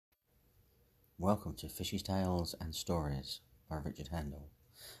Welcome to Fishy Tales and Stories by Richard Handel.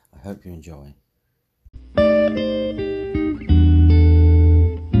 I hope you enjoy.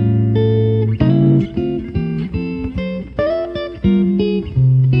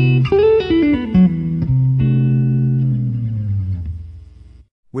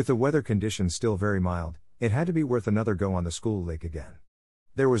 With the weather conditions still very mild, it had to be worth another go on the school lake again.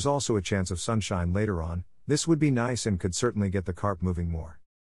 There was also a chance of sunshine later on. This would be nice and could certainly get the carp moving more.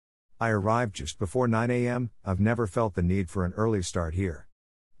 I arrived just before 9 a.m. I've never felt the need for an early start here.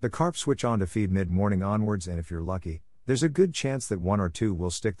 The carp switch on to feed mid-morning onwards, and if you're lucky, there's a good chance that one or two will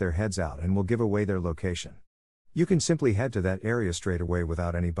stick their heads out and will give away their location. You can simply head to that area straight away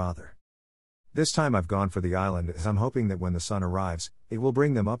without any bother. This time I've gone for the island, as I'm hoping that when the sun arrives, it will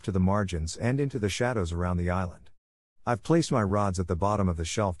bring them up to the margins and into the shadows around the island. I've placed my rods at the bottom of the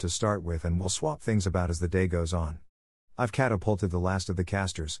shelf to start with, and will swap things about as the day goes on. I've catapulted the last of the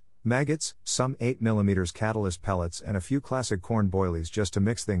casters, maggots, some 8mm catalyst pellets, and a few classic corn boilies just to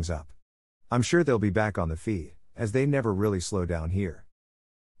mix things up. I'm sure they'll be back on the feed, as they never really slow down here.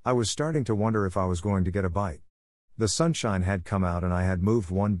 I was starting to wonder if I was going to get a bite. The sunshine had come out and I had moved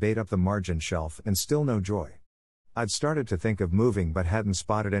one bait up the margin shelf, and still no joy. I'd started to think of moving but hadn't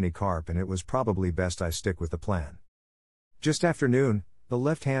spotted any carp, and it was probably best I stick with the plan. Just after noon, the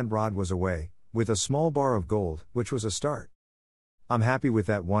left-hand rod was away, with a small bar of gold, which was a start. I'm happy with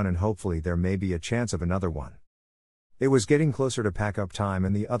that one, and hopefully there may be a chance of another one. It was getting closer to pack-up time,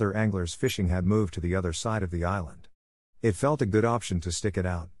 and the other anglers fishing had moved to the other side of the island. It felt a good option to stick it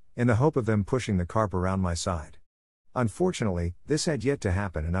out, in the hope of them pushing the carp around my side. Unfortunately, this had yet to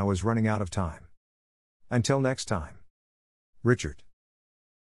happen, and I was running out of time. Until next time. Richard.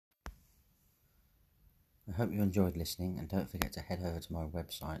 I hope you enjoyed listening, and don't forget to head over to my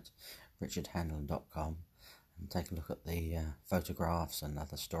website, richardhandel.com, and take a look at the photographs and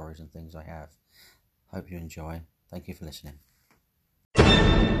other stories and things I have. Hope you enjoy. Thank you for listening.